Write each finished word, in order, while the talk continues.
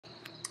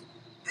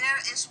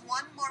There is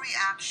one more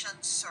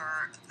reaction,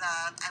 sir,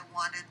 that I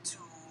wanted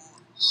to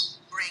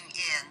bring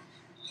in.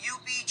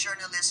 UP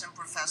journalism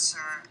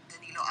professor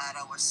Danilo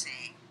Ara was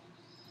saying,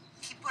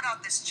 he put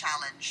out this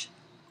challenge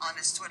on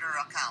his Twitter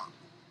account.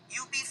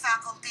 UP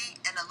faculty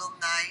and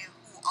alumni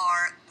who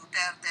are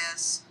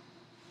Duterte's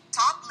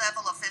top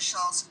level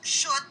officials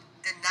should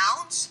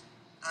denounce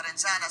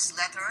Lorenzana's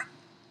letter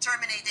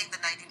terminating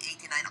the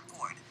 1989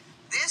 accord.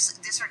 This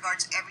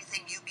disregards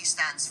everything UP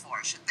stands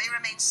for. Should they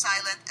remain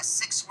silent? A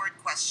six-word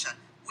question.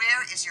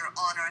 Where is your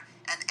honor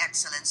and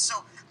excellence?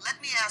 So let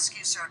me ask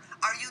you, sir,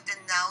 are you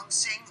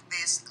denouncing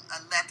this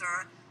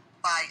letter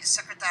by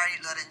Secretary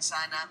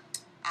Lorenzana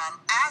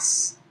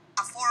as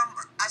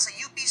as a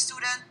UP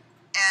student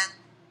and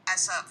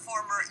as a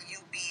former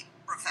UP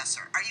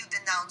professor? Are you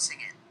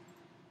denouncing it?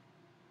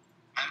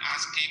 I'm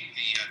asking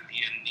the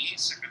DNE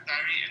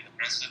secretary and the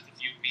president of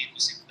UP to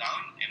sit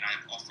down, and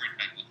I've offered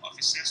my good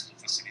offices to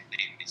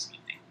facilitate this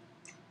meeting.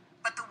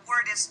 But the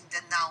word is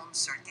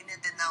denouncer.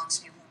 Dinedenounce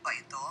niyo po ba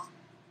ito?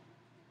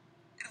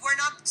 We're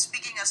not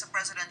speaking as a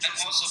presidential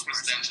I'm also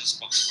presidential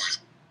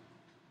spokesperson.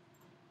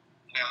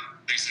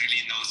 Well, there's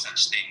really no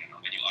such thing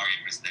when you are a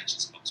presidential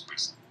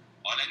spokesperson.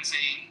 All I'm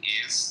saying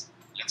is,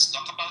 let's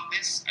talk about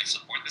this. I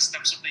support the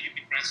steps of the UP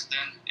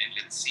president, and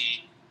let's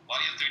see why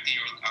a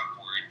 30-year-old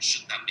accord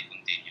should not be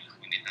continued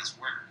when it has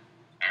worked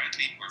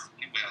apparently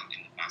perfectly well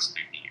in the past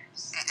 30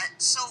 years.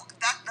 So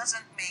that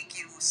doesn't make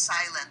you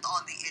silent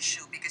on the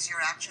issue because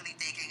you're actually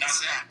taking a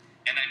step.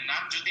 And I'm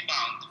not duty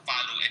bound to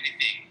follow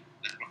anything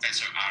that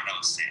Professor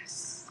Arao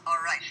says. All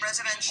right,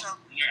 presidential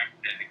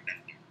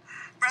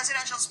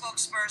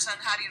spokesperson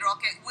Harry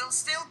Roque will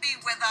still be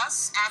with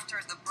us after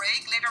the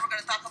break. Later, we're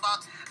going to talk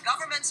about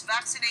government's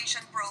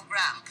vaccination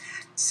program.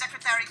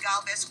 Secretary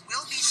Galvez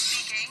will be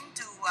speaking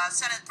to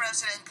Senate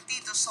President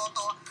Tito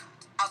Soto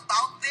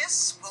about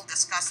this. We'll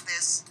discuss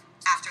this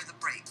after the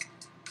break.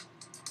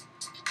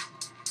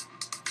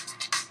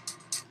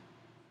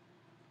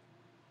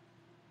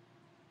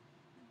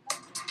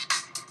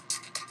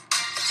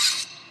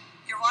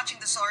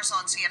 Watching The Source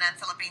on CNN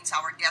Philippines.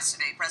 Our guest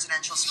today,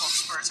 presidential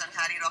spokesperson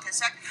Harry Roque.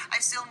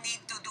 I still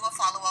need to do a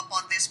follow-up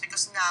on this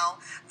because now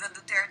the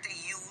Duterte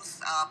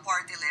Youth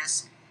Party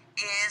List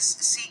is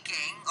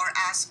seeking or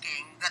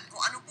asking that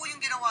kung ano po yung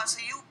ginawa sa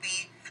UP,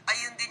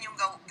 ayun din yung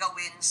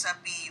gawin sa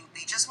PUP.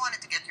 Just wanted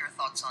to get your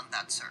thoughts on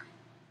that, sir.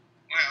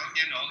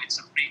 Well, it's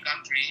a free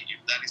country. If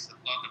that is the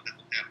thought of the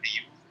Duterte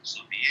Youth,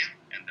 so be it.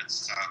 And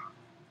that's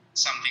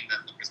something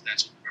that the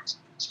presidential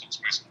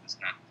spokesperson does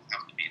not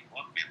have to be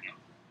involved with. No?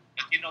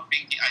 But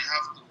Pinky, I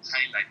have to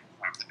highlight the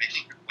fact that I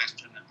think the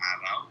question of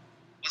Arao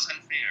was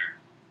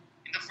unfair.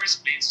 In the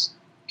first place,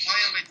 why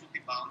am I duty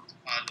bound to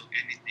follow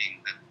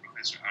anything that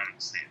Professor Arao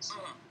says?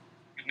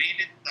 You made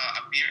it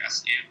appear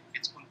as if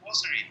it's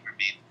compulsory for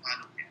me to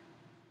follow him.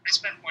 I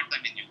spent more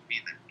time in UP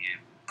than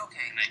him.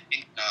 Okay. And I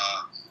think,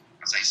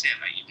 as I said,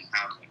 I even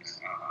have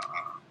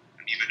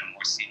an even a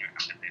more senior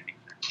academic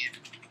than him.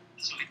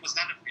 So it was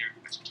not a fair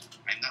question.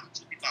 I'm not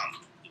duty bound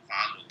to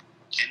follow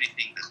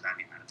anything that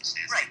Danny Arao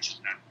says. Right. It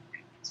should not.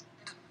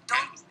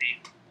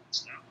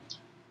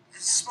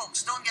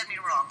 Spokes, don't get me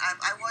wrong.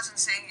 I wasn't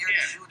saying you're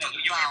you were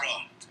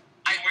wrong.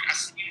 You were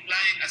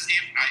implying as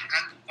if I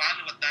had to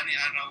follow what Danny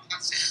Arao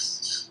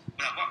says.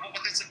 Well,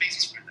 what is the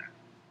basis for that?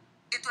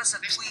 It was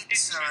a tweet,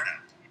 sir.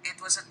 It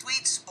was a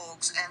tweet,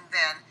 Spokes, and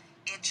then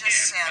it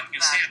just said but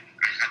you that... said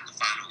I had to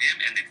follow him,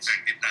 and in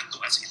fact did not do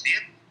as he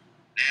did.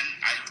 Then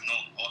I have no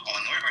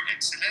honor or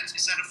excellence.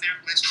 Is that a fair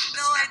question?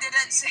 No, I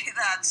didn't say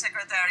that,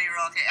 Secretary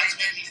Roque. That's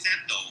what he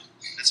said, though.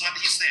 That's what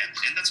he said.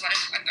 And that's why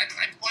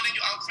I'm calling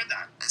you out for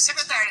that.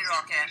 Secretary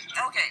Roque,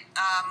 okay,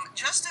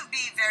 just to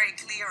be very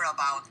clear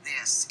about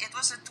this, it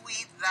was a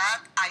tweet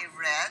that I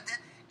read,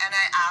 and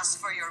I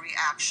asked for your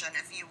reaction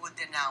if you would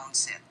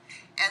denounce it.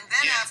 And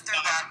then after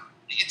that...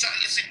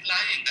 It's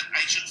implying that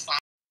I should follow